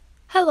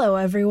Hello,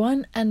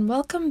 everyone, and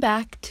welcome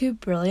back to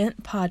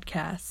Brilliant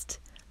Podcast.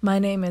 My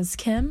name is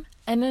Kim,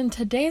 and in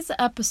today's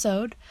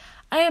episode,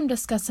 I am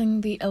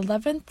discussing the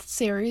 11th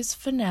series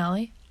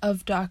finale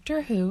of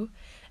Doctor Who,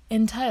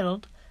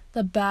 entitled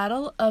The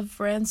Battle of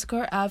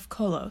Ranskoor Av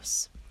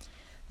Kolos.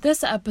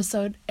 This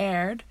episode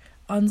aired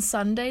on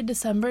Sunday,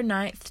 December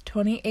 9th,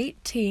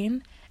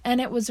 2018,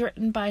 and it was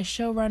written by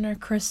showrunner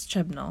Chris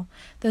Chibnall.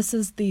 This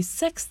is the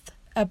 6th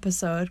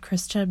episode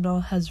Chris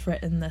Chibnall has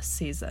written this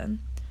season.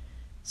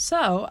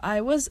 So,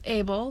 I was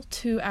able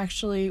to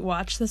actually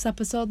watch this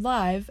episode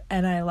live,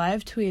 and I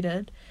live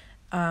tweeted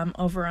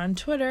over on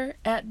Twitter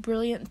at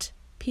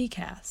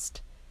BrilliantPcast.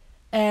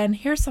 And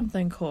here's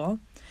something cool.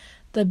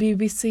 The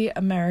BBC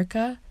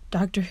America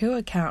Doctor Who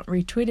account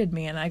retweeted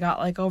me, and I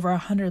got over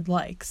 100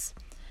 likes.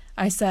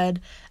 I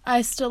said,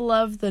 I still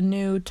love the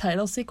new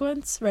title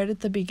sequence right at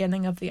the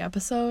beginning of the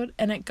episode,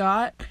 and it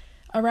got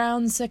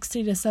around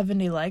 60 to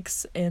 70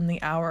 likes in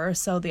the hour or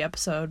so the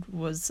episode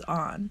was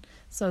on.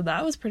 So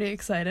that was pretty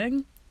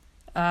exciting.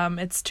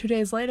 It's 2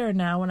 days later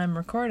now when I'm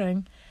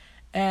recording,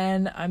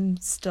 and I'm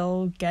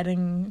still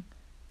getting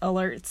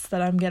alerts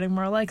that I'm getting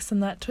more likes than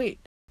that tweet.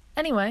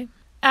 Anyway,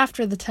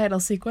 after the title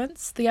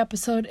sequence, the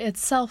episode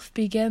itself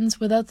begins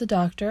without the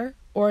Doctor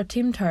or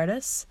Team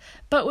TARDIS,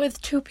 but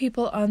with two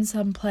people on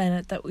some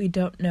planet that we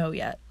don't know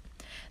yet.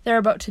 They're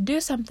about to do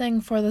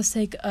something for the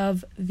sake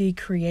of the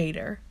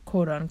Creator,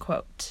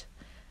 quote-unquote.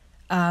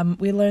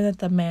 We learn that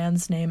the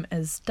man's name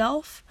is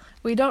Delph.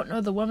 We don't know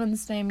the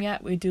woman's name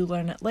yet. We do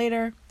learn it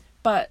later.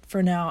 But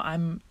for now,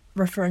 I'm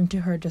referring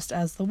to her just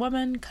as the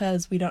woman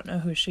because we don't know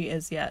who she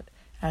is yet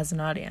as an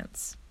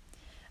audience.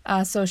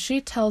 So she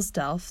tells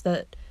Delph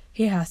that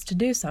he has to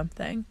do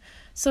something.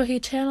 So he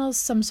channels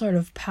some sort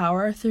of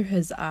power through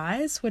his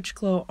eyes, which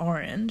glow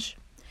orange.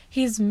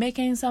 He's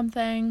making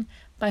something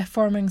by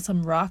forming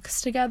some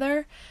rocks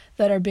together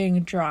that are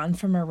being drawn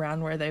from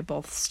around where they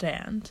both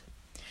stand.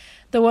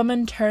 The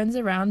woman turns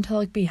around to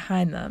look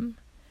behind them.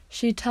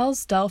 She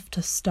tells Delph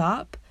to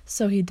stop,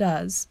 so he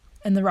does,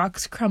 and the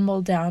rocks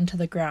crumble down to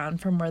the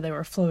ground from where they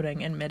were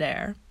floating in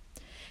midair.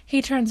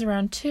 He turns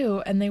around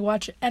too, and they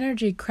watch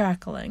energy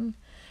crackling.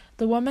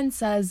 The woman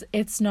says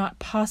it's not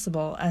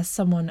possible as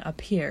someone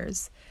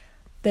appears.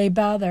 They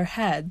bow their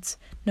heads,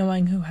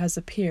 knowing who has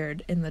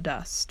appeared in the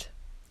dust.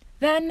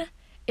 Then,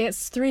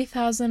 it's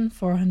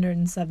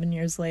 3,407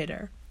 years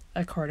later,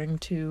 according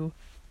to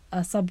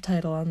a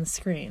subtitle on the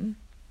screen.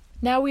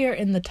 Now we are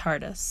in the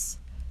TARDIS.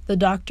 The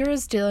Doctor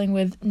is dealing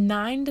with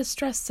 9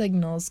 distress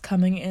signals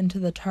coming into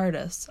the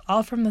TARDIS,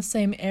 all from the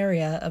same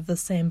area of the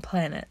same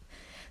planet.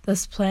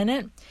 This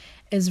planet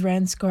is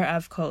Ranskoor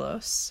Av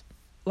Kolos.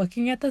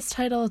 Looking at this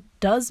title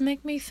does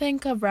make me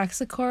think of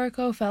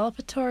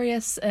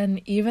Raxacoricofallapatorius,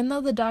 and even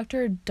though the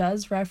Doctor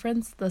does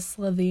reference the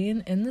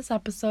Slitheen in this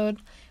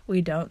episode,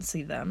 we don't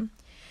see them.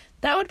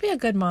 That would be a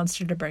good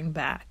monster to bring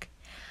back.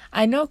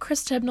 I know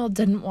Chris Chibnall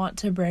didn't want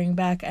to bring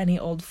back any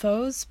old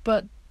foes,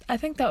 but I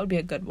think that would be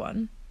a good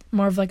one.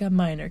 More of a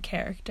minor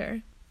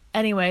character.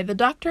 Anyway, the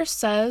Doctor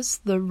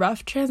says the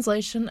rough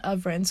translation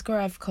of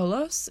Ranskoor Av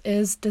Kolos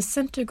is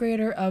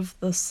Disintegrator of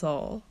the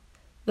Soul.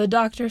 The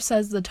Doctor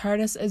says the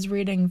TARDIS is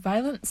reading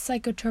violent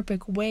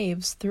psychotropic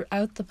waves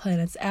throughout the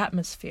planet's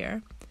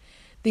atmosphere.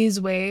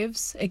 These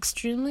waves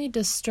extremely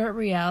distort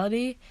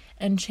reality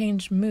and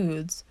change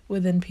moods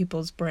within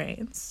people's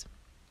brains.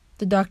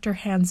 The Doctor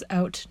hands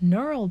out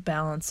neural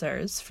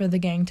balancers for the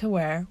gang to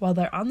wear while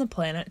they're on the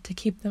planet to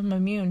keep them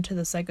immune to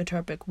the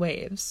psychotropic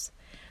waves.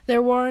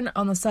 They're worn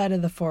on the side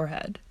of the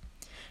forehead.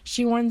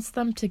 She warns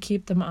them to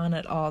keep them on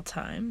at all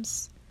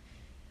times.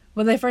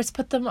 When they first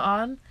put them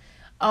on,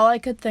 all I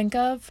could think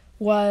of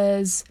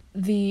was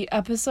the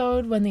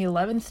episode when the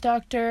 11th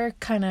Doctor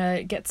kind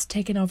of gets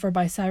taken over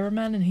by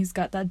Cybermen and he's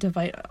got that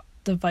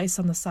device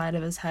on the side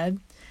of his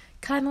head.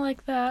 Kind of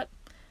like that.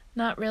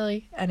 Not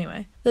really.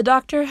 Anyway, the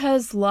Doctor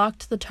has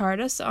locked the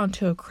TARDIS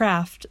onto a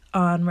craft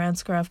on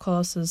Ranskoor Av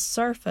Kolos'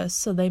 surface,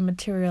 so they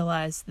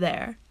materialize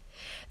there.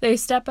 They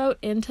step out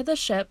into the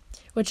ship,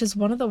 which is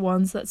one of the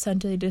ones that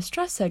sent a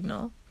distress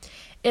signal.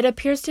 It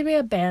appears to be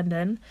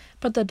abandoned,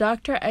 but the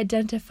Doctor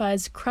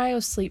identifies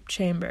cryosleep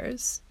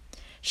chambers.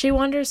 She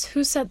wonders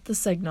who sent the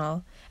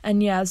signal,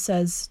 and Yaz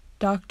says,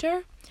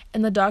 "Doctor?"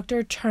 And the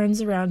Doctor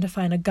turns around to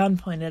find a gun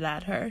pointed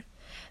at her.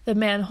 The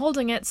man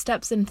holding it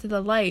steps into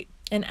the light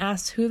and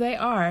asks who they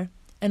are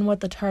and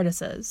what the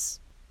TARDIS is.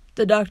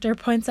 The Doctor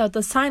points out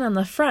the sign on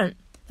the front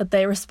that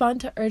they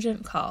respond to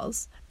urgent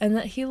calls and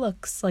that he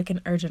looks like an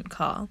urgent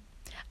call.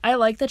 I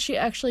like that she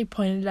actually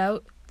pointed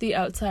out the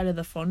outside of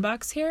the phone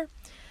box here.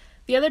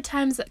 The other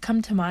times that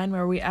come to mind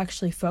where we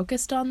actually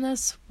focused on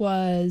this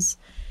was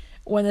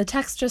when the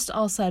text just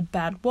all said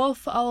Bad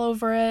Wolf all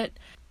over it,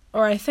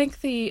 or I think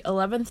the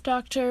 11th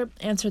Doctor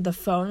answered the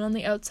phone on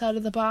the outside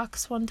of the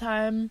box one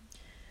time.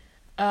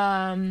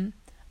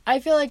 I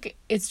feel like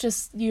it's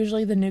just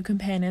usually the new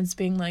companions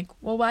being like,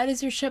 well, why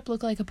does your ship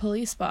look like a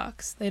police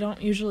box? They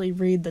don't usually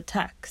read the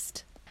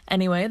text.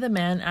 Anyway, the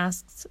man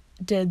asks,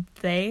 did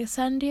they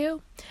send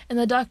you? And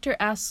the Doctor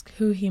asks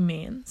who he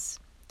means.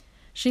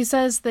 She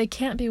says they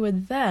can't be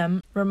with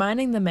them,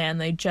 reminding the man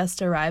they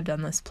just arrived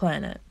on this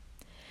planet.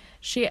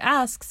 She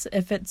asks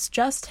if it's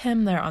just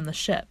him there on the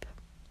ship.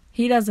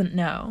 He doesn't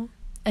know,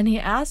 and he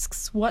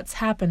asks what's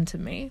happened to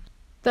me.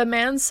 The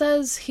man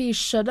says he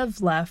should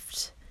have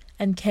left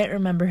and can't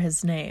remember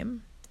his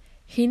name.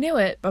 He knew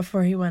it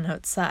before he went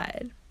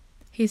outside.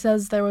 He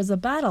says there was a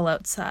battle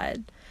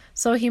outside,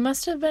 so he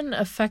must have been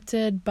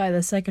affected by the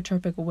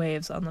psychotropic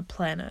waves on the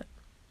planet.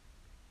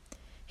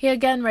 He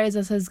again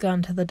raises his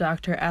gun to the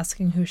doctor,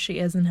 asking who she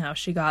is and how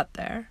she got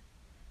there.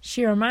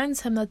 She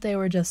reminds him that they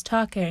were just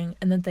talking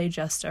and that they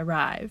just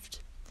arrived.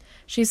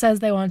 She says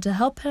they want to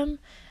help him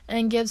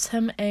and gives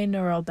him a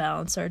neural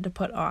balancer to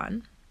put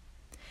on.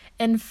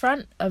 In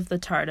front of the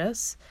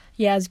TARDIS,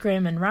 Yaz,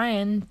 Graham, and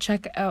Ryan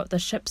check out the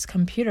ship's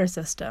computer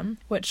system,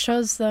 which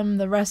shows them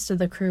the rest of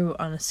the crew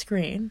on a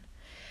screen.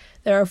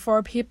 There are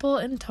 4 people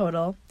in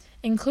total,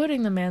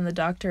 including the man the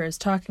doctor is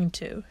talking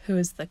to, who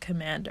is the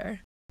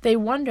commander. They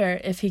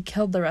wonder if he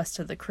killed the rest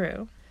of the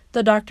crew.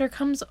 The doctor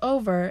comes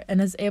over and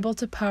is able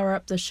to power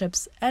up the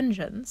ship's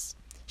engines.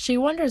 She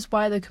wonders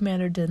why the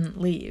commander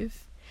didn't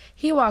leave.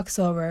 He walks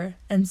over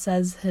and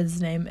says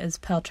his name is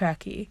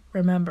Paltraki,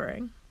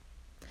 remembering.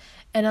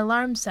 An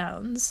alarm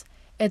sounds.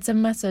 It's a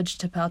message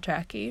to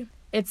Paltraki.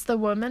 It's the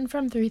woman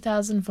from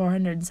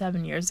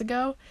 3,407 years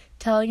ago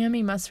telling him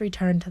he must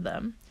return to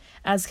them,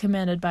 as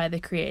commanded by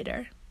the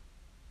Creator.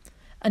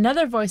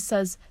 Another voice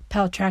says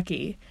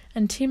Paltraki,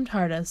 and Team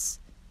TARDIS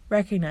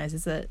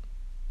recognizes it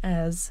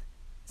as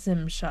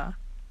Tim Shaw,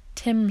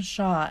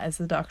 as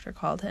the doctor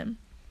called him.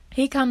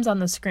 He comes on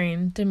the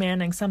screen,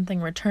 demanding something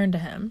returned to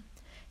him.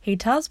 He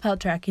tells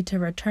Paltraki to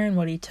return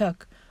what he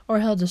took, or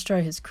he'll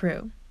destroy his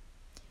crew.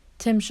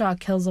 Tim Shaw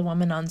kills a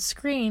woman on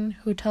screen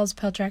who tells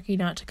Paltraki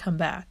not to come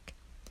back.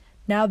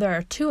 Now there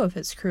are 2 of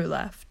his crew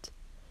left.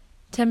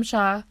 Tim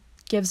Shaw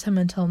gives him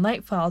until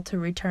nightfall to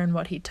return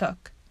what he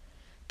took.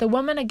 The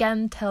woman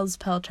again tells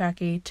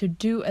Paltraki to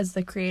do as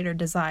the Creator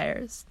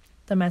desires.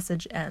 The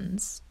message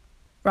ends.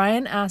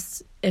 Ryan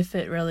asks if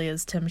it really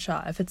is Tim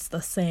Shaw, if it's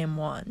the same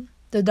one.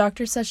 The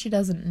doctor says she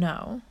doesn't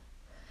know.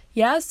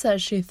 Yaz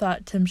says she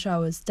thought Tim Shaw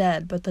was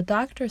dead, but the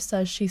doctor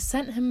says she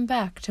sent him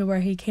back to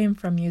where he came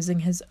from using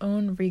his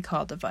own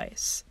recall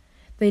device.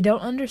 They don't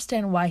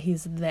understand why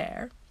he's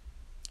there.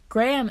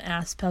 Graham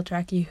asks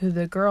Paltraki who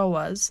the girl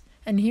was,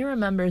 and he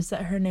remembers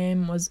that her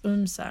name was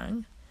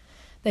Umsang.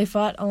 They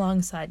fought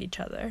alongside each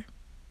other.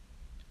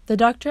 The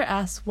doctor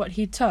asks what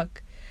he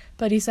took,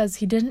 but he says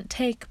he didn't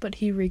take, but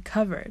he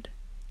recovered.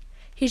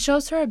 He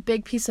shows her a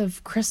big piece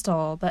of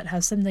crystal that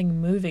has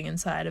something moving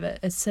inside of it.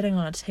 It's sitting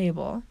on a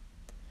table.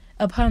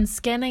 Upon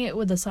scanning it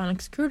with a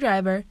sonic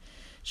screwdriver,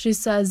 she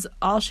says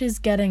all she's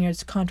getting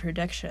is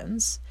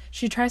contradictions.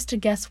 She tries to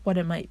guess what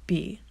it might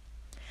be.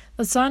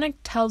 The sonic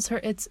tells her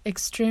it's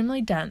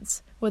extremely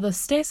dense, with a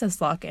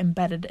stasis lock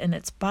embedded in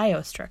its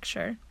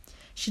biostructure.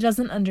 She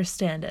doesn't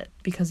understand it,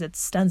 because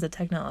it's Stenza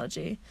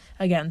technology.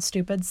 Again,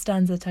 stupid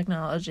Stenza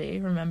technology,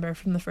 remember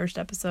from the first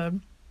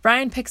episode.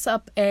 Ryan picks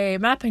up a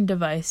mapping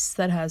device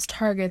that has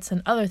targets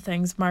and other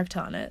things marked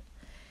on it.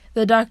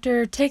 The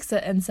doctor takes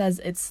it and says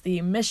it's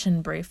the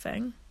mission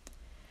briefing.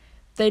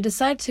 They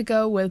decide to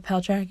go with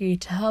Paltraki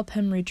to help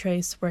him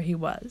retrace where he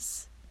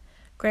was.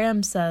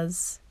 Graham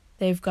says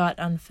they've got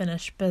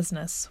unfinished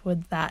business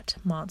with that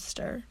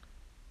monster.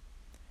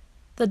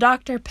 The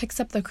doctor picks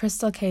up the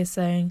crystal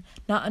casing,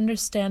 not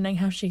understanding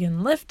how she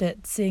can lift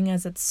it, seeing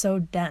as it's so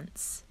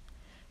dense.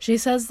 She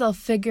says they'll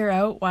figure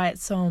out why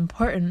it's so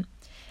important,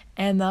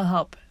 and they'll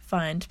help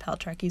find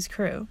Paltraki's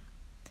crew.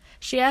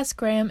 She asks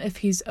Graham if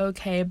he's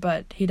okay,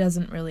 but he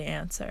doesn't really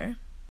answer.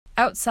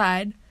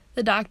 Outside,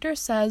 the doctor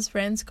says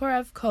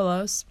Ranskorev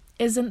Kolos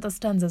isn't the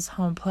Stenza's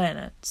home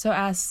planet, so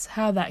asks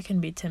how that can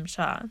be Tim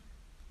Shaw.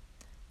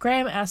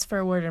 Graham asks for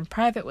a word in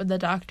private with the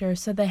doctor,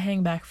 so they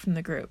hang back from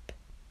the group.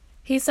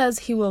 He says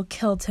he will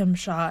kill Tim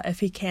Shaw if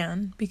he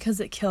can, because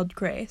it killed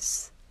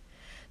Grace.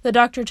 The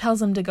doctor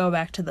tells him to go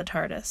back to the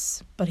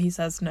TARDIS, but he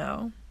says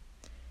no.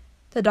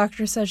 The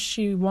doctor says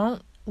she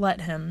won't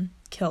let him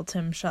kill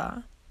Tim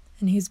Shaw,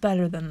 and he's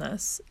better than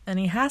this, and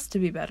he has to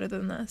be better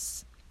than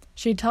this.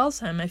 She tells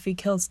him if he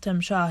kills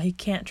Tim Shaw, he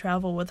can't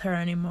travel with her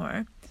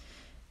anymore,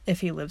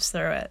 if he lives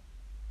through it.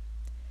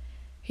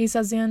 He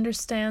says he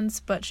understands,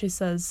 but she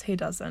says he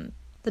doesn't.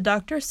 The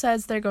doctor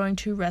says they're going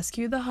to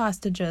rescue the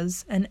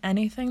hostages, and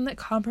anything that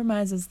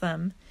compromises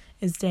them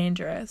is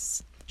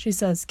dangerous. She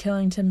says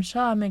killing Tim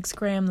Shaw makes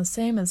Graham the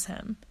same as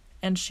him,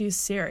 and she's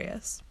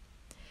serious.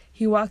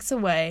 He walks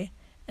away,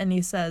 and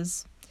he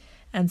says,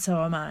 "And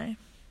so am I."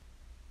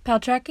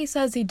 Paltraki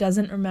says he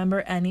doesn't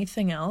remember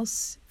anything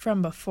else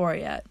from before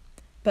yet,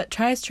 but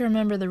tries to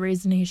remember the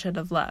reason he should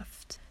have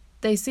left.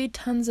 They see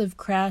tons of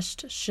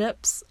crashed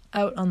ships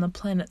out on the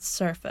planet's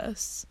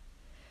surface.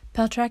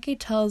 Paltraki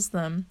tells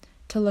them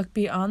to look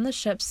beyond the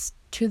ships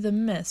to the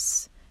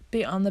mists,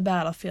 beyond the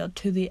battlefield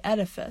to the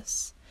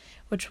edifice,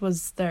 which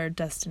was their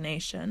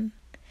destination.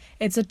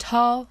 It's a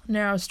tall,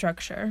 narrow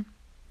structure.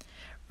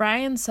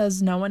 Ryan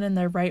says no one in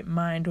their right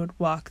mind would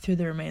walk through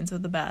the remains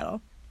of the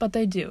battle, but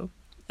they do,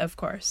 of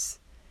course.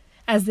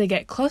 As they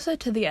get closer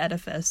to the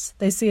edifice,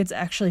 they see it's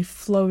actually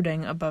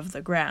floating above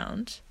the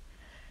ground.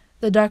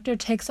 The Doctor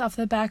takes off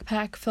the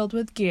backpack filled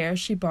with gear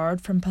she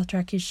borrowed from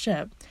Paltraki's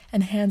ship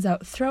and hands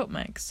out throat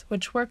mics,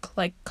 which work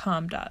like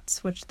comm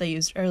dots, which they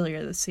used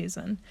earlier this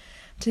season,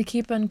 to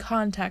keep in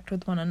contact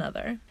with one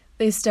another.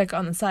 They stick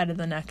on the side of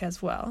the neck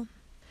as well.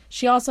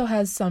 She also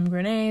has some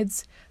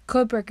grenades,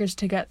 codebreakers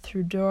to get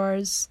through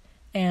doors,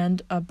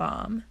 and a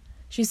bomb.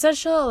 She says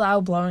she'll allow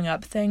blowing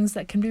up things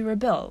that can be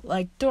rebuilt,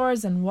 like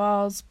doors and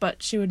walls,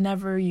 but she would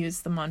never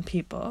use them on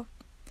people.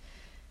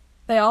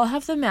 They all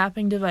have the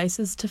mapping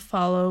devices to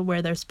follow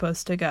where they're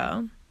supposed to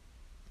go.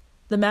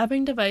 The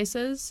mapping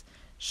devices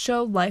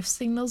show life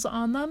signals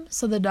on them,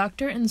 so the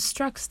Doctor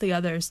instructs the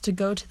others to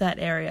go to that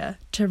area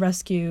to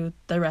rescue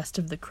the rest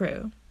of the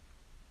crew.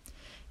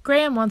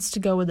 Graham wants to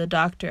go with the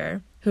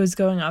Doctor, who is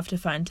going off to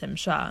find Tim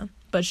Shaw,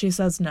 but she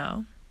says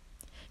no.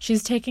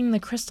 She's taking the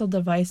crystal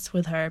device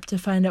with her to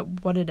find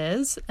out what it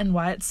is and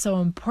why it's so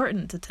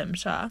important to Tim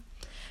Shaw.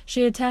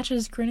 She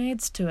attaches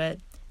grenades to it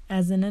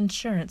as an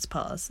insurance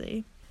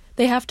policy.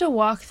 They have to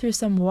walk through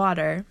some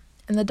water,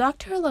 and the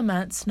Doctor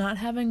laments not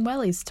having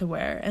wellies to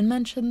wear and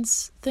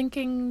mentions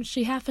thinking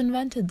she half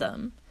invented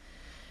them.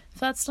 If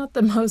that's not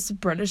the most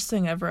British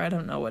thing ever, I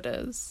don't know what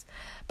is.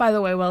 By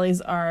the way,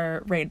 wellies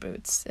are rain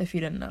boots, if you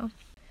didn't know.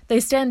 They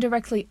stand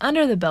directly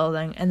under the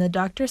building, and the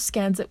Doctor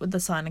scans it with the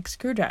sonic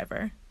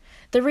screwdriver.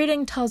 The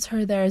reading tells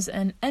her there's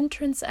an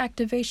entrance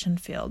activation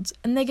field,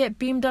 and they get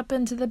beamed up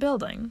into the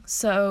building,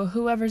 so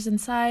whoever's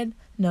inside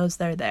knows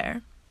they're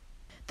there.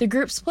 The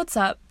group splits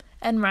up,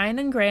 and Ryan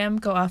and Graham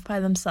go off by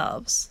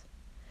themselves.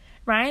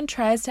 Ryan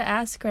tries to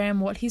ask Graham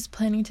what he's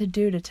planning to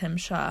do to Tim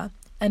Shaw,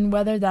 and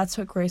whether that's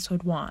what Grace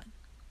would want.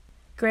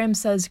 Graham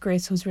says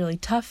Grace was really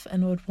tough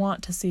and would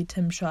want to see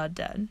Tim Shaw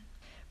dead.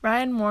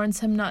 Ryan warns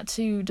him not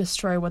to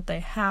destroy what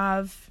they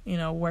have,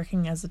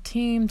 working as a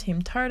team,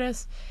 Team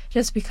TARDIS,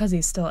 just because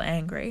he's still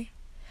angry.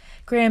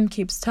 Graham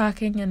keeps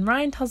talking, and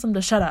Ryan tells him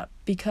to shut up,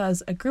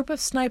 because a group of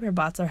sniper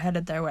bots are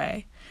headed their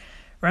way.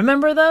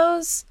 Remember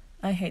those?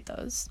 I hate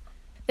those.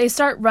 They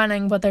start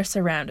running, but they're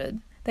surrounded.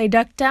 They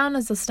duck down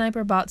as the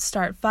sniper bots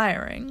start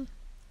firing.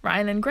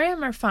 Ryan and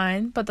Graham are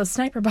fine, but the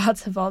sniper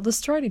bots have all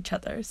destroyed each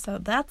other, so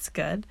that's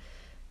good.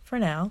 For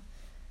now.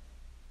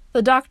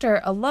 The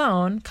Doctor,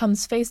 alone,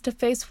 comes face to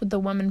face with the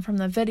woman from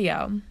the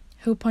video,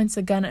 who points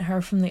a gun at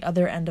her from the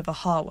other end of a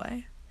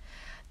hallway.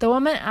 The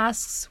woman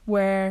asks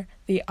where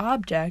the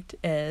object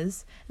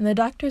is, and the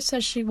Doctor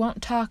says she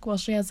won't talk while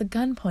she has a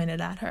gun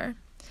pointed at her.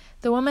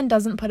 The woman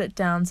doesn't put it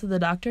down, so the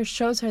Doctor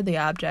shows her the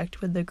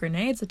object with the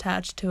grenades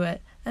attached to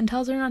it and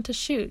tells her not to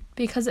shoot,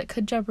 because it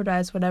could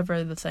jeopardize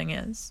whatever the thing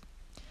is.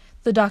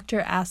 The Doctor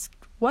asks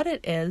what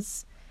it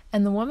is,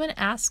 and the woman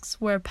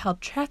asks where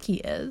Paltraki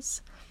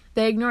is.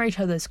 They ignore each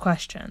other's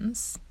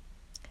questions.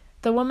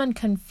 The woman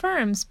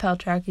confirms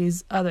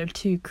Paltraki's other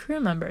 2 crew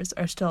members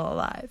are still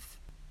alive.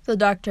 The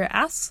Doctor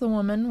asks the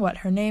woman what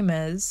her name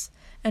is,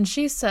 and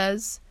she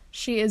says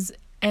she is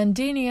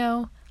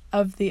Andinio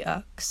of the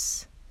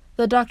Ux.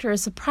 The Doctor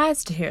is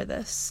surprised to hear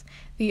this.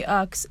 The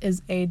Ux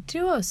is a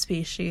duo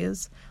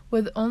species,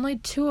 with only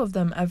 2 of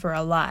them ever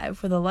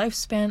alive, with a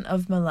lifespan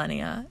of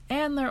millennia,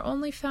 and they're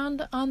only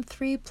found on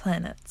 3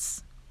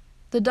 planets.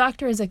 The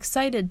Doctor is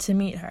excited to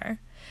meet her.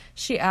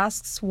 She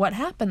asks what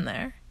happened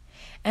there.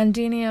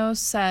 Andinio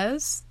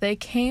says they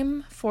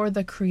came for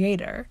the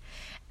Creator,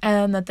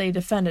 and that they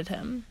defended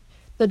him.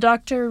 The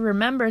Doctor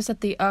remembers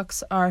that the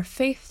Ux are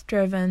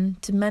faith-driven,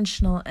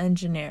 dimensional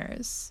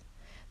engineers.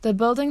 The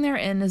building they're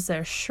in is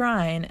their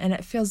shrine, and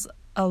it feels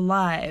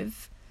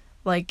alive,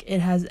 like it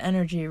has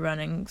energy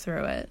running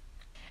through it.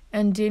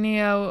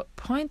 Andinio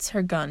points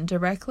her gun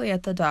directly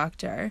at the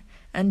Doctor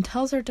and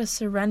tells her to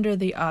surrender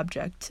the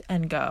object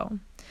and go.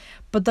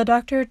 But the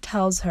Doctor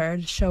tells her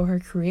to show her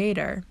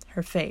Creator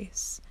her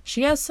face.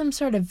 She has some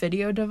sort of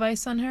video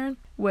device on her,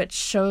 which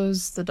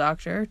shows the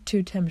Doctor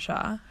to Tim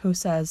Shaw, who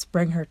says,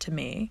 "Bring her to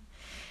me."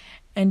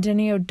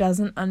 Andinio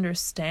doesn't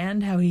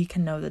understand how he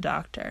can know the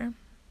Doctor.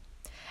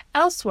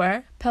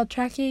 Elsewhere,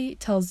 Paltraki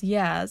tells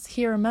Yaz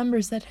he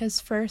remembers that his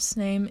first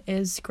name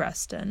is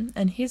Greston,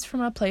 and he's from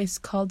a place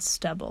called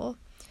Stebble.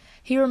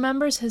 He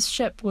remembers his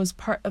ship was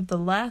part of the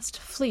last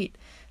fleet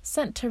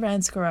sent to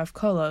Ranskoroth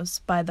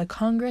Kolos by the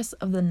Congress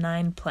of the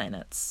 9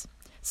 Planets.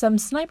 Some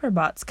sniper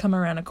bots come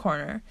around a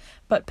corner,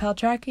 but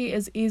Paltraki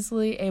is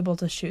easily able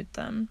to shoot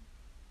them.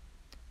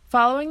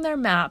 Following their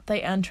map,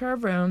 they enter a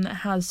room that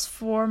has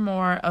 4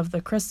 more of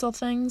the crystal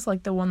things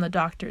like the one the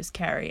Doctor's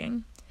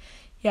carrying.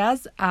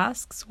 Yaz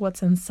asks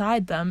what's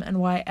inside them and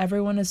why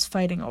everyone is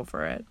fighting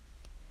over it.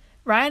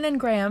 Ryan and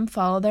Graham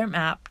follow their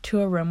map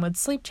to a room with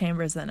sleep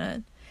chambers in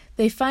it.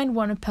 They find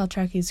one of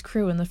Paltraki's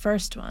crew in the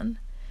first one.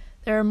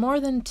 There are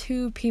more than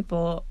 2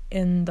 people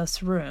in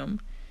this room,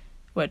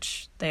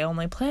 which they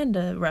only plan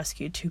to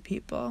rescue 2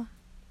 people.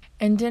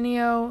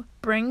 Andinio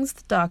brings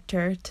the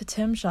Doctor to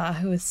Tim Shaw,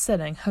 who is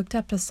sitting hooked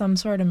up to some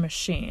sort of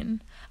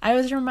machine. I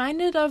was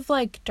reminded of,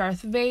 like,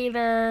 Darth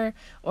Vader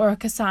or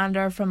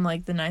Cassandra from,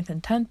 like, the 9th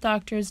and 10th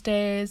Doctor's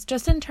days,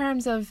 just in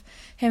terms of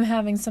him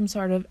having some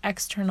sort of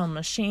external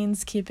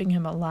machines keeping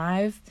him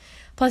alive.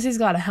 Plus, he's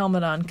got a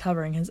helmet on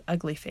covering his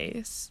ugly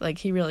face. Like,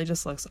 he really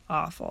just looks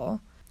awful.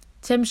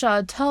 Tim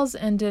Shaw tells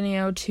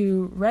Endinio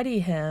to ready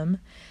him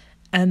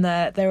and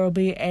that there will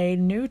be a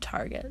new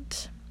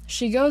target.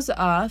 She goes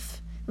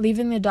off,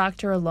 leaving the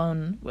Doctor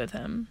alone with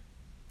him.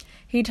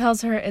 He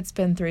tells her it's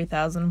been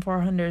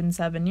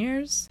 3,407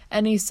 years,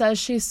 and he says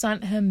she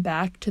sent him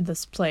back to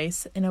this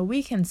place in a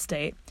weakened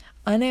state,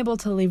 unable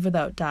to leave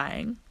without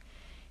dying.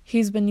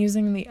 He's been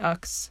using the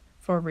Ux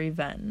for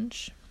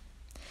revenge.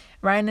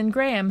 Ryan and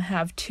Graham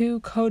have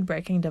 2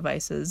 code-breaking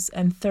devices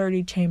and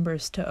 30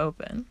 chambers to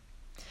open.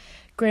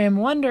 Graham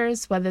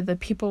wonders whether the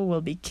people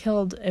will be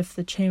killed if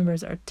the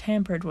chambers are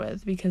tampered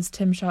with because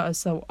Tim Shaw is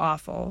so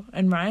awful,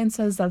 and Ryan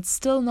says that's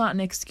still not an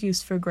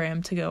excuse for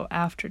Graham to go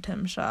after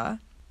Tim Shaw.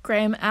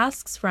 Graham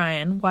asks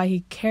Ryan why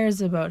he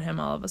cares about him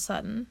all of a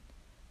sudden.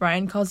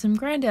 Ryan calls him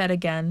Granddad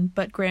again,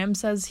 but Graham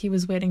says he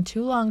was waiting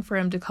too long for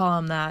him to call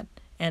him that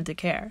and to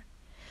care.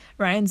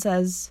 Ryan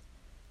says,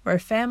 "We're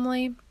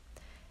family,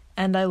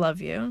 and I love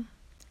you,"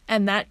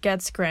 and that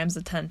gets Graham's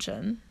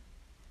attention.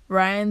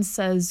 Ryan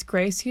says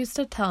Grace used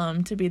to tell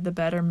him to be the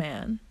better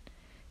man.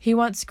 He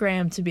wants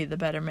Graham to be the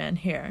better man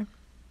here.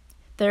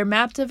 Their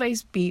map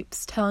device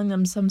beeps, telling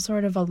them some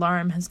sort of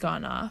alarm has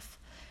gone off.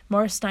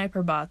 More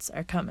sniper bots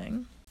are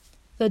coming.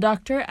 The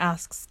Doctor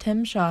asks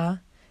Tim Shaw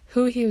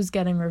who he was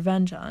getting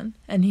revenge on,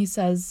 and he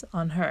says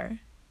on her.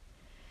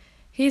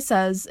 He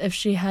says if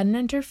she hadn't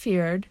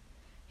interfered,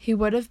 he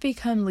would have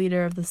become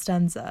leader of the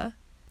Stenza.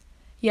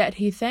 Yet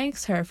he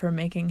thanks her for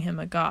making him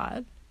a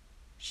god.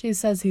 She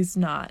says he's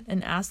not,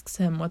 and asks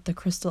him what the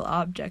crystal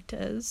object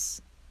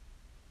is.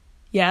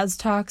 Yaz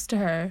talks to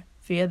her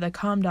via the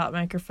ComDot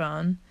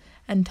microphone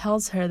and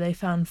tells her they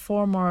found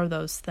 4 more of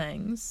those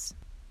things.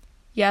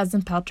 Yaz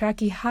and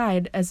Paltraki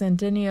hide as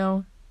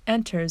Endinio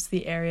enters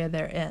the area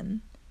they're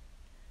in.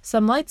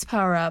 Some lights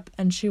power up,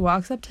 and she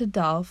walks up to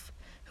Dolph,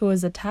 who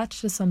is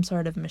attached to some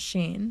sort of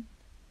machine.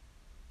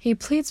 He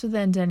pleads with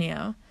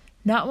Endinio,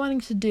 not wanting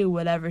to do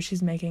whatever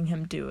she's making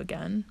him do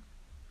again.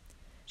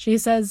 She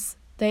says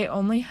they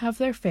only have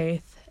their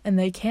faith, and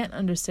they can't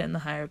understand the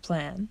higher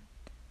plan.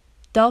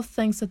 Dolph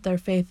thinks that their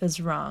faith is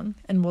wrong,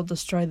 and will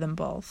destroy them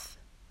both.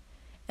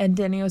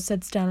 Endinio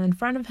sits down in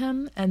front of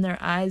him, and their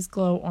eyes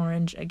glow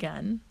orange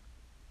again.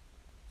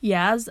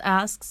 Yaz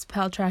asks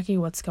Paltraki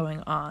what's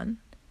going on.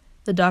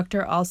 The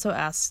Doctor also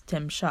asks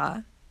Tim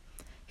Shaw.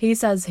 He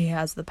says he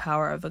has the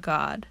power of a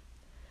god.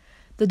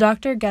 The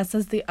Doctor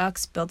guesses the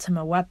Ux built him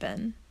a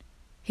weapon.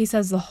 He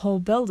says the whole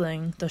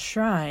building, the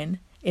shrine,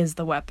 is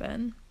the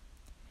weapon.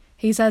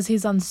 He says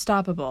he's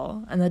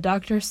unstoppable, and the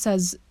Doctor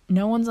says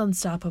no one's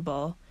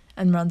unstoppable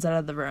and runs out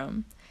of the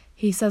room.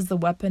 He says the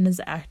weapon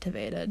is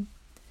activated.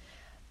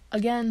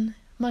 Again,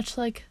 much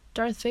like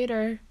Darth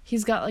Vader,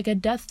 he's got like a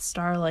Death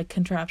Star-like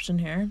contraption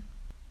here.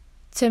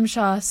 Tim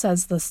Shaw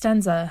says the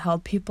Stenza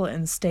held people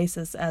in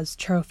stasis as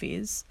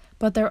trophies,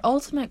 but their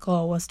ultimate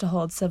goal was to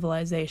hold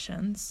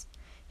civilizations.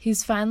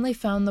 He's finally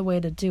found the way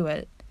to do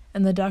it,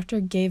 and the Doctor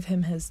gave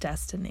him his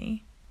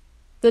destiny.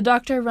 The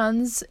Doctor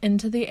runs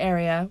into the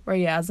area where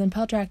Yaz and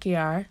Paltraki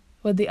are,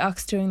 with the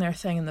Ux doing their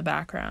thing in the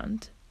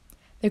background.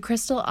 The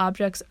crystal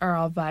objects are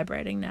all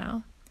vibrating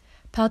now.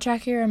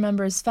 Paltraki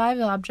remembers 5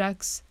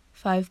 objects,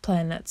 5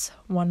 planets,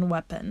 1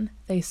 weapon.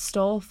 They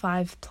stole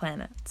 5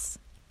 planets.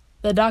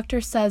 The Doctor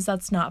says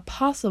that's not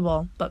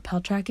possible, but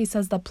Paltraki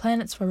says the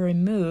planets were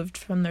removed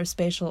from their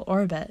spatial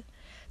orbit.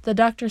 The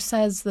Doctor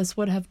says this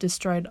would have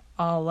destroyed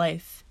all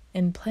life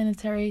in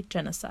planetary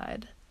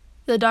genocide.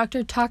 The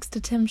Doctor talks to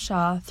Tim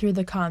Shaw through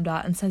the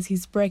ComDot and says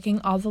he's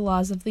breaking all the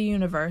laws of the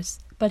universe,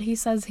 but he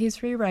says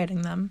he's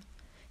rewriting them.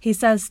 He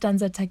says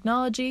Stenza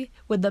technology,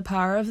 with the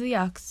power of the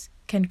Ux,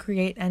 can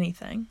create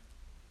anything.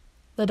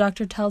 The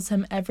Doctor tells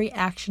him every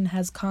action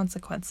has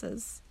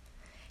consequences.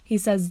 He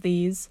says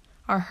these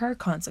are her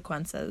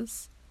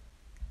consequences.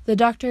 The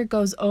Doctor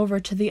goes over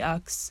to the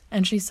Ux,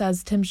 and she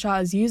says Tim Shaw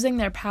is using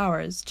their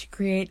powers to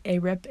create a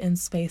rip in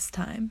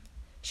space-time.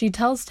 She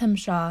tells Tim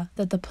Shaw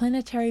that the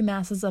planetary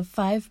masses of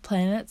 5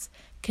 planets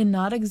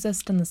cannot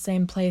exist in the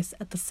same place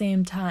at the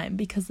same time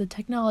because the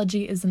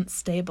technology isn't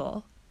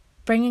stable.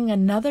 Bringing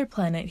another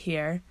planet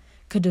here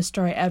could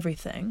destroy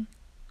everything.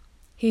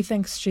 He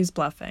thinks she's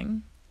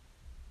bluffing.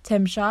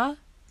 Tim Shaw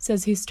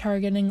says he's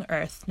targeting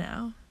Earth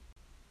now.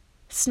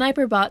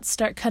 Sniper bots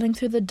start cutting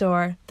through the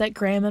door that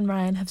Graham and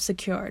Ryan have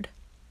secured.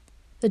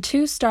 The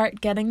 2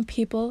 start getting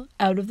people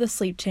out of the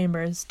sleep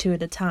chambers 2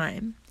 at a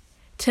time.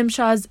 Tim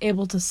Shaw is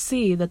able to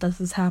see that this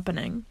is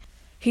happening.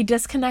 He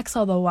disconnects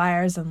all the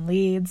wires and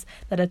leads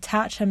that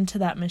attach him to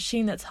that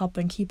machine that's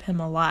helping keep him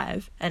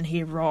alive, and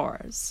he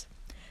roars.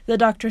 The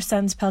Doctor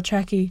sends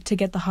Paltraki to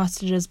get the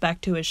hostages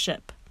back to his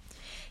ship.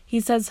 He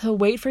says he'll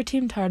wait for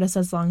Team TARDIS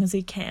as long as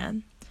he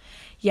can.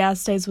 Yaz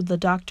stays with the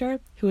Doctor,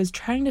 who is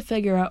trying to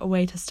figure out a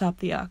way to stop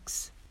the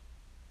Ux.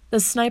 The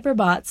sniper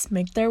bots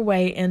make their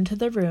way into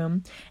the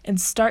room and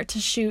start to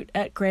shoot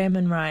at Graham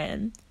and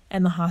Ryan.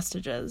 and the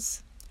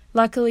hostages.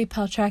 Luckily,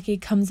 Paltraki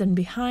comes in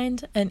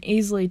behind and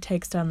easily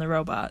takes down the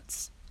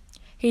robots.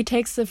 He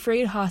takes the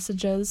freed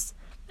hostages,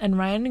 and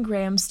Ryan and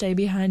Graham stay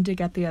behind to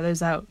get the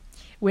others out,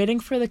 waiting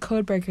for the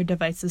codebreaker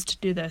devices to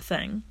do their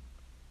thing.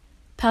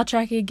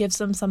 Paltraki gives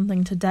them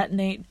something to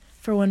detonate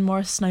for when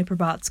more sniper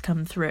bots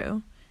come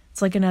through.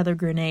 It's like another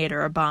grenade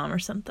or a bomb or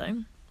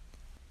something.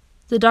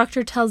 The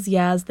doctor tells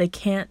Yaz they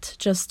can't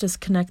just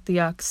disconnect the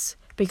UX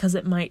because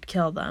it might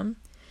kill them.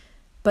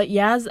 But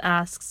Yaz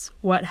asks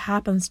what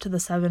happens to the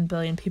 7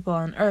 billion people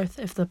on Earth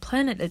if the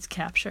planet is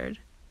captured.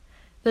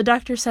 The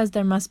doctor says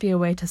there must be a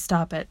way to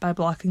stop it by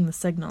blocking the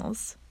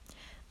signals.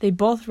 They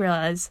both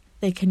realize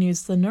they can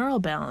use the neural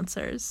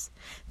balancers.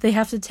 They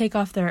have to take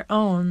off their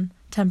own,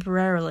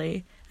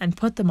 temporarily, and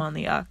put them on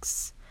the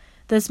UX.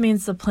 This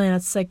means the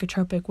planet's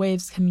psychotropic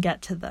waves can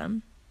get to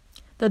them.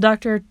 The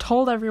doctor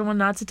told everyone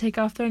not to take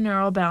off their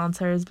neural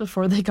balancers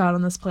before they got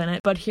on this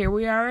planet, but here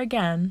we are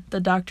again, the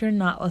doctor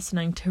not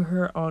listening to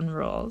her own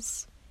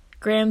rules.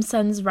 Graham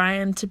sends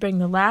Ryan to bring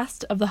the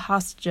last of the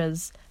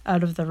hostages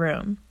out of the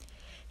room.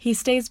 He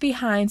stays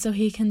behind so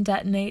he can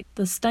detonate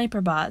the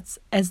sniper bots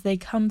as they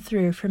come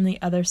through from the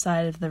other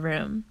side of the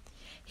room.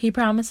 He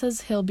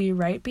promises he'll be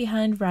right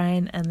behind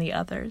Ryan and the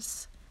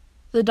others.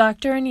 The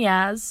doctor and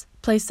Yaz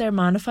place their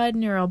modified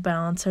neural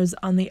balancers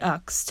on the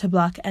UX to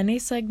block any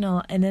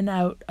signal in and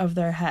out of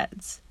their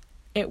heads.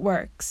 It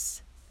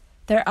works.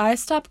 Their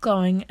eyes stop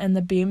glowing and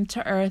the beam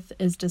to Earth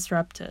is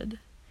disrupted.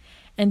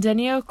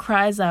 Endinio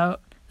cries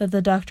out that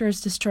the doctor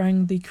is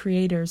destroying the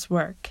creator's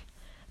work.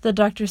 The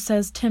doctor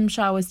says Tim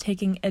Shaw was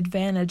taking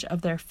advantage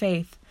of their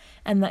faith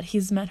and that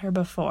he's met her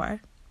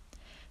before.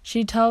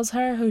 She tells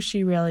her who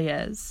she really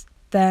is.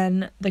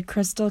 Then the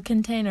crystal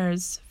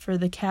containers for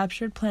the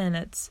captured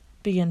planets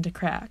begin to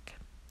crack.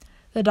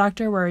 The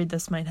doctor worried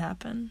this might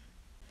happen.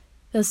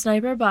 The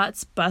sniper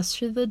bots bust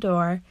through the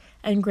door,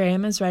 and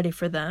Graham is ready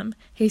for them.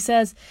 He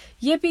says,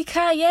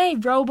 "Yippee-ki-yay,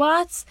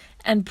 robots!"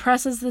 and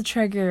presses the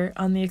trigger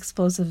on the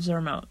explosives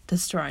remote,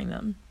 destroying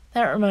them.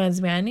 That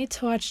reminds me, I need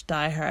to watch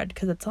Die Hard,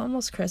 because it's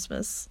almost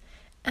Christmas.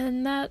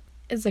 And that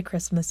is a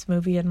Christmas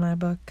movie in my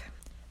book.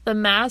 The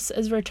mass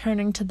is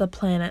returning to the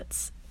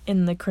planets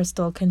in the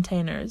crystal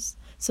containers,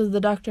 so the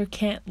doctor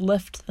can't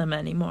lift them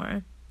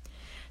anymore.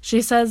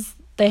 She says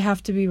they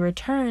have to be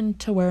returned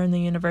to where in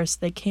the universe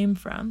they came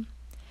from.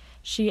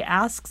 She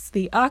asks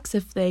the Ux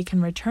if they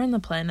can return the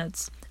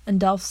planets, and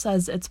Delph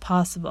says it's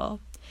possible.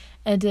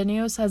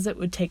 Endinio says it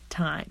would take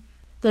time.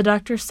 The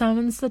doctor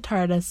summons the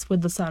TARDIS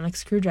with the sonic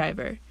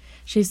screwdriver.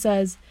 She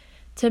says,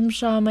 Tim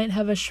Shaw might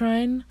have a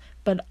shrine,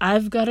 but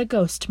I've got a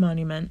ghost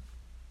monument.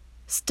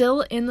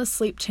 Still in the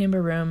sleep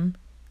chamber room,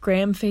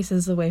 Graham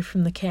faces away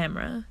from the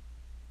camera.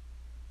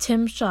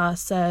 Tim Shaw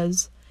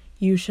says,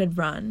 "You should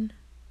run."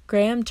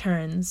 Graham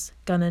turns,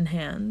 gun in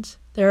hand.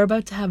 They're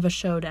about to have a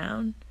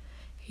showdown.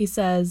 He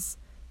says,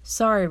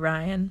 "Sorry,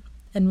 Ryan,"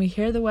 and we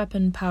hear the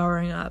weapon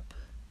powering up.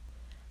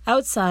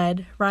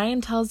 Outside, Ryan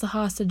tells the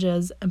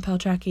hostages and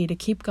Paltraki to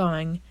keep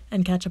going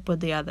and catch up with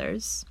the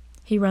others.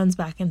 He runs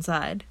back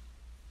inside.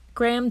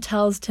 Graham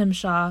tells Tim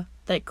Shaw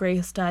that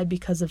Grace died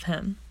because of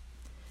him.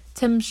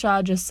 Tim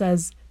Shaw just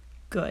says,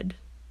 "Good."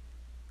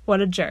 What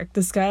a jerk.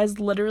 This guy is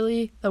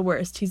literally the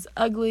worst. He's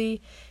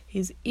ugly.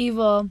 He's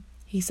evil.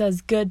 He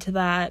says good to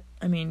that.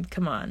 I mean,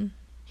 come on.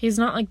 He's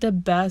not like the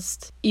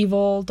best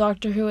evil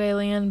Doctor Who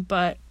alien,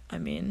 but, I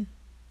mean,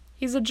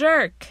 he's a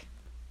jerk.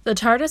 The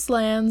TARDIS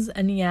lands,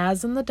 and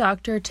Yaz and the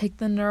Doctor take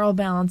the neural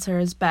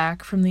balancers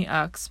back from the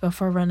Ux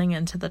before running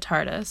into the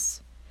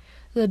TARDIS.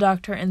 The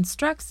Doctor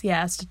instructs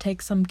Yaz to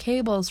take some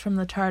cables from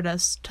the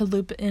TARDIS to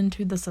loop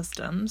into the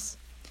systems.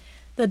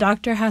 The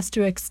Doctor has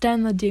to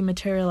extend the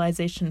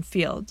dematerialization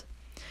field.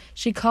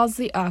 She calls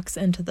the Ux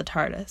into the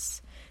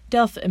TARDIS.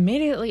 Delph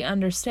immediately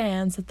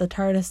understands that the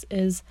TARDIS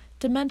is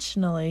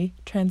dimensionally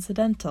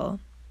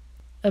transcendental,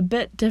 a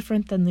bit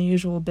different than the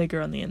usual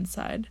bigger on the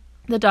inside.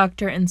 The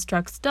Doctor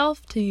instructs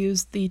Delph to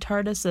use the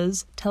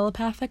TARDIS's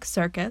telepathic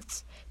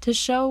circuits to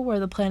show where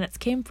the planets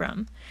came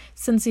from,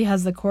 since he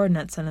has the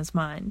coordinates in his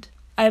mind.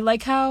 I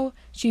like how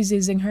she's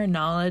using her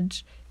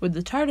knowledge with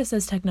the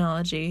TARDIS's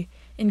technology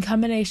in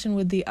combination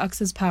with the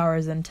Ux's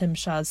powers and Tim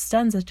Shaw's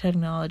Stenza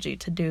technology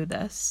to do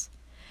this.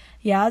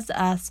 Yaz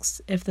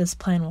asks if this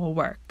plan will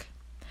work.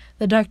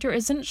 The Doctor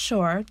isn't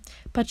sure,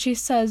 but she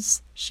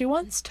says she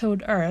once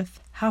towed Earth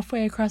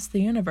halfway across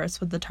the universe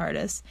with the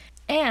TARDIS,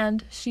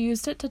 and she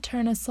used it to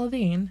turn a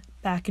Slovene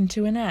back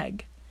into an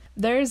egg.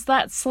 There's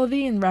that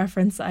Slovene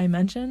reference I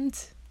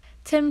mentioned.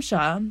 Tim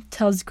Shaw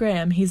tells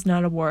Graham he's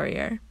not a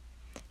warrior.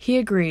 He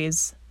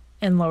agrees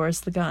and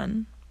lowers the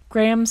gun.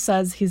 Graham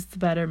says he's the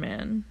better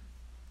man.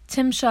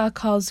 Tim Shaw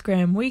calls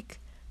Graham weak,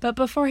 but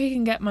before he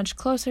can get much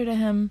closer to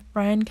him,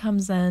 Ryan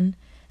comes in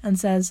and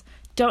says,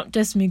 "Don't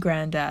diss me,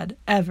 Granddad,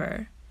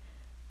 ever."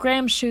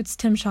 Graham shoots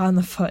Tim Shaw in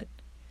the foot.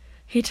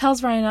 He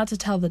tells Ryan not to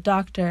tell the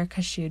Doctor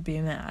because she'd be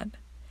mad.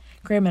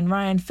 Graham and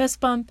Ryan fist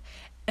bump,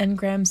 and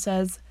Graham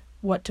says,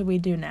 "What do we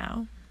do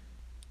now?"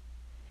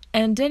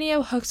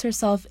 Andinio hooks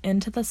herself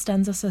into the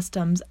Stenza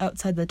systems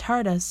outside the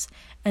TARDIS,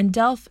 and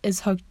Delph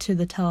is hooked to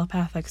the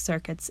telepathic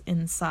circuits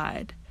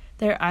inside.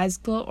 Their eyes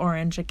glow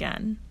orange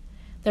again.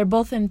 They're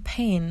both in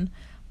pain,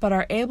 but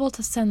are able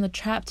to send the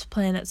trapped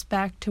planets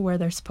back to where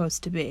they're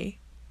supposed to be.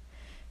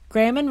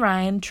 Graham and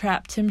Ryan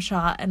trap Tim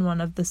Shaw in one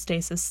of the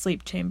stasis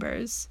sleep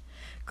chambers.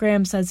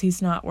 Graham says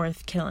he's not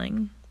worth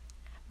killing.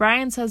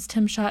 Ryan says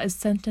Tim Shaw is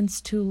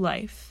sentenced to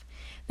life.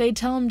 They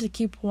tell him to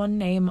keep one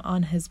name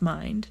on his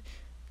mind: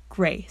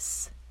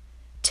 Grace.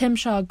 Tim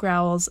Shaw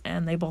growls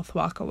and they both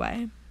walk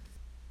away.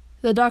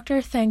 The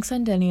Doctor thanks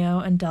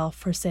Andinio and Delph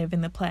for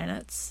saving the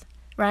planets.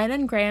 Ryan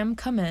and Graham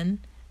come in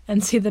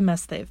and see the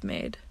mess they've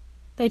made.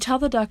 They tell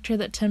the Doctor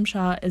that Tim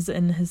Shaw is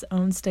in his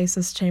own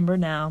stasis chamber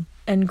now,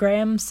 and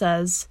Graham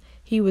says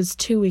he was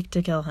too weak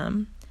to kill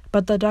him,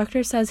 but the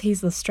Doctor says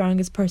he's the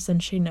strongest person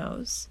she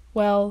knows.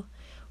 Well,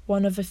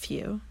 one of a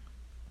few.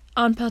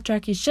 On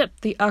Peltraki's ship,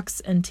 the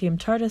Ux and Team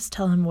TARDIS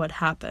tell him what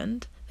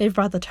happened. They've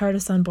brought the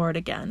TARDIS on board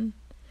again.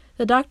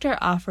 The Doctor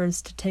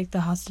offers to take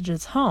the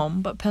hostages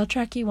home, but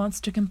Peltraki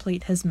wants to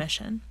complete his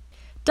mission.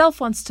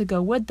 Delph wants to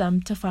go with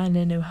them to find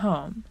a new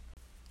home.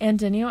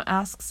 Andinio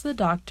asks the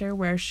Doctor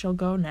where she'll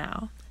go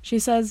now. She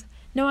says,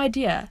 "No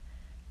idea,"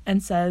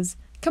 and says,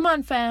 "Come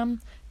on,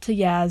 fam," to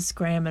Yaz,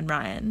 Graham, and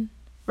Ryan.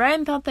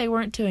 Ryan thought they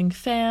weren't doing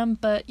fam,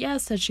 but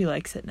Yaz said she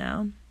likes it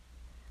now.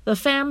 The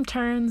fam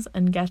turns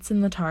and gets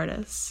in the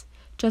TARDIS.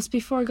 Just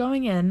before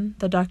going in,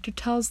 the Doctor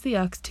tells the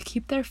Ux to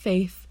keep their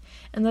faith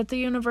and that the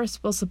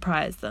universe will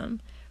surprise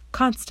them,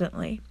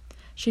 constantly.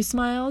 She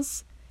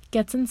smiles,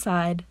 gets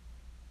inside,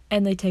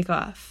 and they take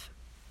off.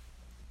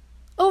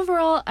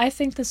 Overall, I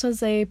think this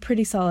was a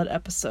pretty solid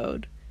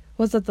episode.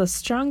 Was it the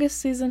strongest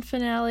season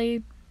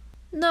finale?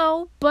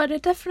 No, but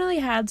it definitely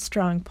had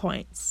strong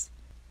points.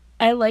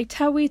 I liked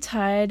how we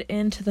tied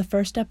into the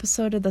first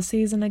episode of the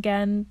season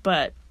again,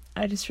 but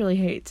I just really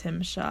hate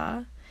Tim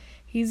Shaw.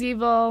 He's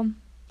evil,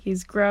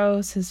 he's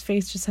gross, his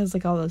face just has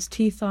all those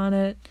teeth on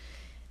it,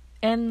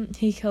 and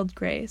he killed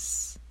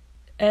Grace.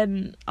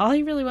 And all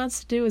he really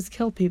wants to do is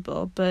kill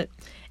people, but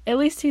at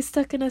least he's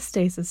stuck in a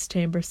stasis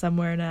chamber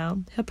somewhere now.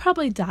 He'll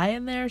probably die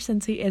in there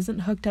since he isn't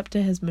hooked up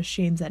to his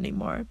machines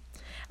anymore.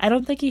 I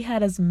don't think he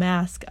had his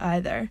mask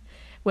either,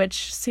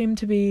 which seemed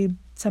to be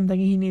something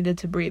he needed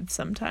to breathe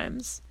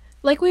sometimes.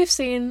 Like we've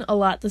seen a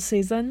lot this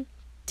season,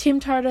 Team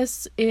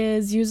TARDIS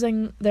is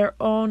using their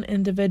own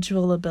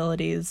individual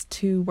abilities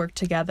to work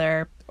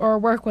together or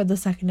work with the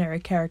secondary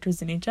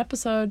characters in each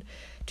episode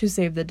to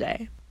save the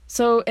day.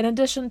 So in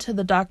addition to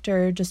the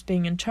Doctor just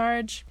being in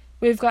charge,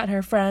 we've got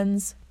her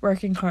friends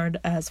working hard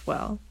as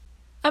well.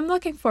 I'm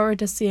looking forward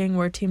to seeing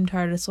where Team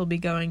TARDIS will be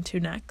going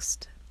to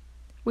next.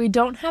 We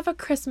don't have a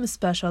Christmas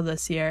special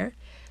this year,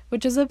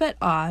 which is a bit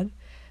odd,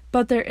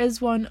 but there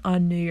is one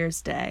on New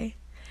Year's Day.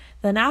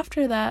 Then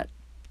after that,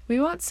 we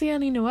won't see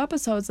any new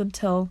episodes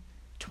until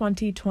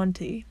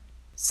 2020.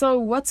 So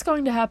what's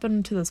going to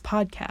happen to this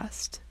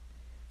podcast?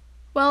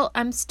 Well,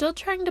 I'm still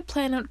trying to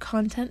plan out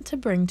content to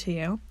bring to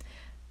you,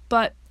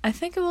 but I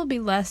think it will be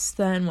less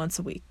than once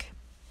a week.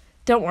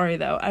 Don't worry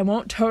though, I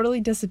won't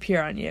totally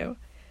disappear on you.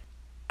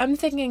 I'm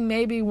thinking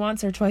maybe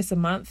once or twice a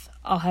month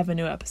I'll have a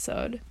new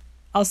episode.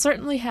 I'll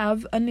certainly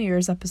have a New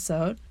Year's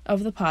episode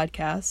of the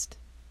podcast,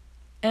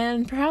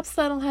 and perhaps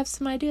then I'll have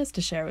some ideas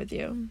to share with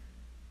you.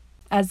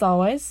 As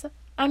always,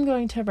 I'm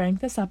going to rank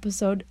this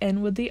episode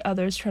in with the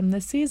others from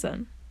this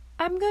season.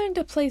 I'm going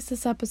to place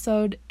this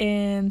episode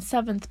in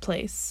 7th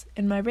place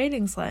in my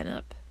ratings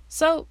lineup.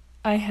 So,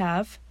 I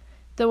have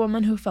The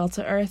Woman Who Fell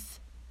to Earth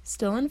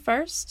still in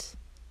 1st,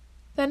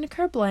 then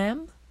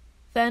Kerblam,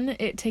 then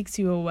It Takes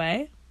You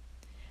Away,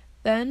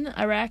 then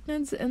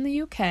Arachnids in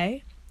the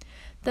UK,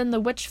 then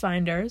The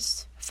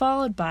Witchfinders,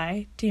 followed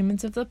by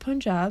Demons of the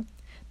Punjab,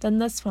 then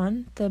this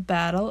one, The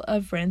Battle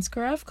of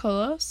Ranskorav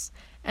Kolos,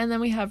 and then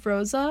we have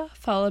Rosa,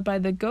 followed by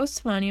The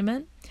Ghost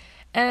Monument,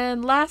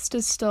 and last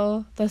is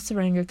still The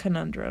Saranga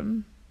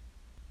Conundrum.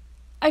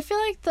 I feel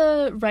like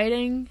the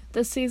writing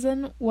this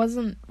season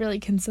wasn't really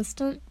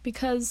consistent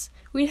because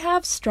we'd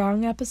have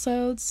strong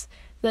episodes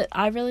that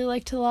I really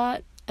liked a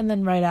lot, and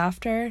then right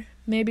after,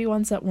 maybe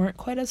ones that weren't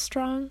quite as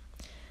strong.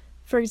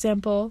 For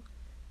example,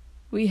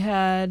 we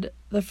had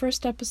the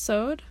first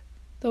episode,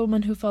 The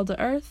Woman Who Fell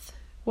to Earth,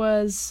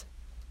 was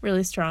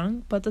really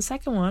strong, but the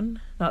second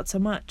one, not so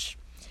much.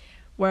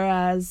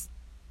 Whereas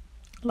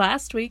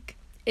last week,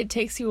 It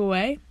Takes You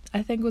Away,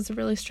 I think was a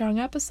really strong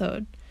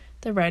episode.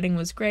 The writing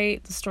was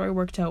great, the story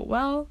worked out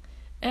well,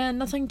 and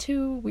nothing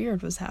too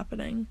weird was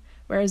happening.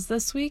 Whereas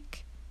this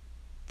week,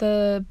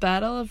 the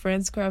Battle of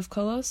Ranskorav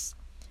Kolos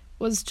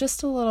was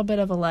just a little bit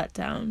of a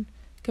letdown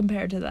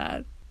compared to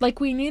that.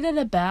 We needed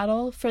a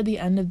battle for the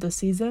end of the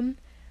season,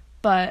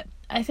 but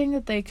I think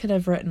that they could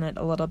have written it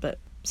a little bit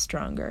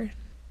stronger.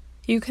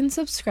 You can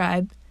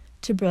subscribe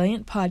to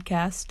Brilliant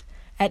Podcast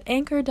at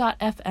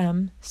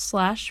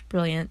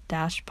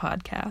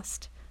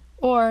anchor.fm/brilliant-podcast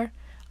or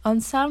on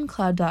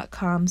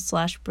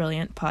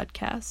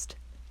soundcloud.com/brilliantpodcast.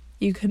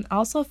 You can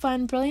also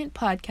find Brilliant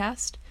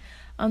Podcast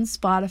on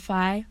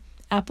Spotify,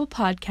 Apple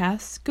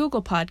Podcasts,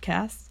 Google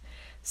Podcasts,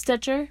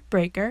 Stitcher,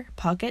 Breaker,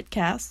 Pocket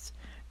Casts,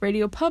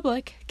 Radio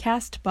Public,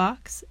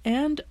 CastBox,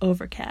 and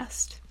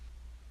Overcast.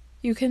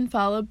 You can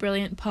follow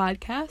Brilliant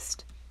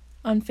Podcast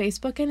on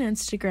Facebook and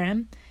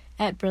Instagram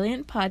at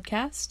Brilliant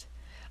Podcast,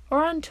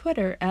 or on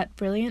Twitter at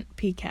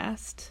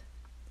BrilliantPcast,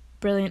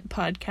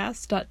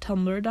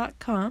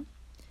 brilliantpodcast.tumblr.com,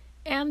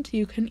 and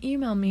you can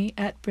email me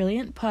at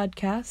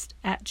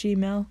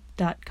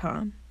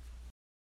brilliantpodcast@gmail.com.